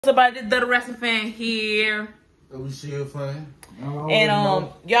Somebody, this the wrestling fan here. We still fan.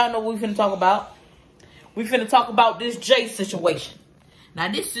 And y'all know what we finna talk about. We finna talk about this JEY situation.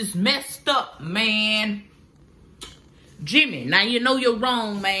 Now this is messed up, man. Jimmy, now you know you're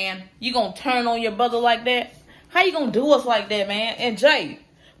wrong, man. You gonna turn on your brother like that? How you gonna do us like that, man? And JEY,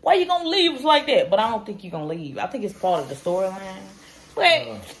 why you gonna leave us like that? But I don't think you're gonna leave. I think it's part of the storyline.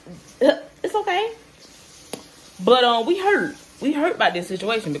 But it's okay. But we hurt. We hurt by this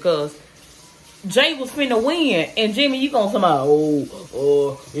situation because JEY was finna win, and Jimmy, you gonna somehow,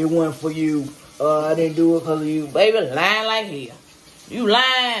 it wasn't for you. I didn't do it because of you, baby. Lying like hell. You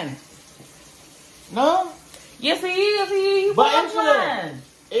lying? No. Yes, he is. He but lying.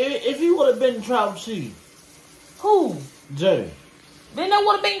 If he would have been tribal chief, who? JEY. Then that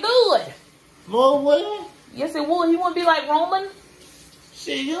would have been good. No way. Yes, it would. He wouldn't be like Roman.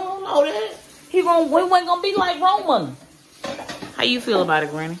 Shit, you don't know that. He wasn't gonna be like Roman. How you feel about it,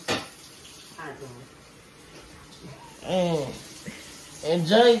 Granny? I don't. And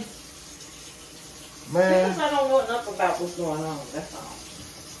JEY, man. Because I don't know enough about what's going on. That's all.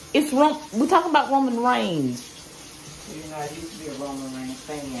 It's we're talking about Roman Reigns. You know, I used to be a Roman Reigns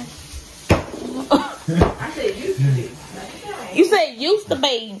fan. I said used to be. You said used to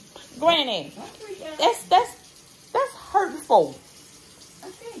be, Granny. That's hurtful. I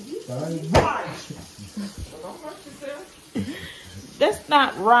said used to be. Right. Don't hurt yourself. That's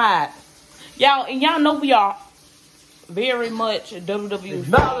not right. Y'all know we are very much WWE.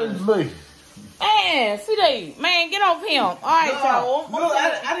 Acknowledge me. Man, see that? Man, get off him. All right, y'all. Look,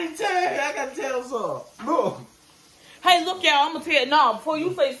 I didn't tell you. I got to tell something. Look. Hey, look, y'all. I'm going to tell you. No, before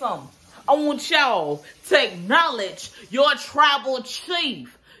you say something, I want y'all to acknowledge your tribal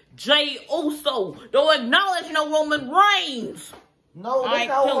chief, Jey USO. Don't acknowledge no Roman Reigns. No, that's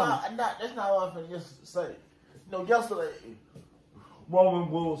not what I'm just say. You know, yesterday, Roman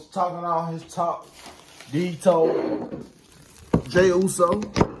was talking all his talk. He told Jey USO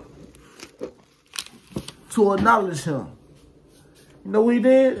to acknowledge him. You know what he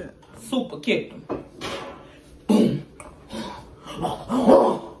did? Super kicked him.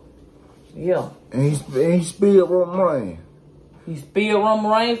 Yeah. And he speared Roman Reigns. He speared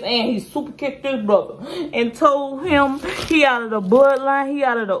Roman Reigns and he super kicked his brother. And told him he out of the bloodline, he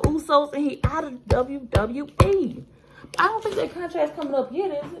out of the Usos, and he out of WWE. I don't think that contract's coming up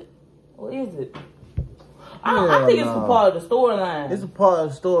yet, is it? Or is it? I think it's a part of the storyline. It's a part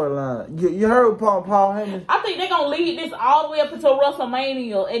of the storyline. You heard Paul Heyman? I think they're gonna lead this all the way up until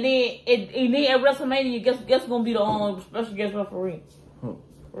WrestleMania, and then at WrestleMania, guess who's gonna be the special guest referee?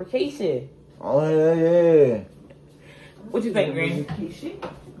 Rikishi. Oh yeah. What you think, Granny? Rikishi.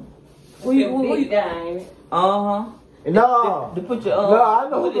 Who you guy? No. To put your no, I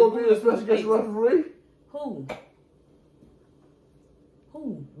know who's gonna be the special guest referee. Who?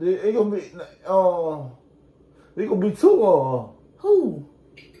 It gonna be it gonna be two Who?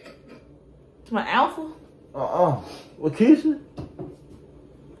 To my Alpha? Rikishi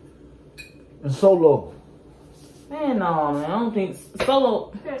and Solo. Man, no, man. I don't think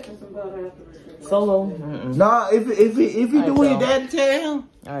Solo. Solo. Nah, if he do it, that tell him.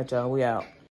 All right, y'all. We out.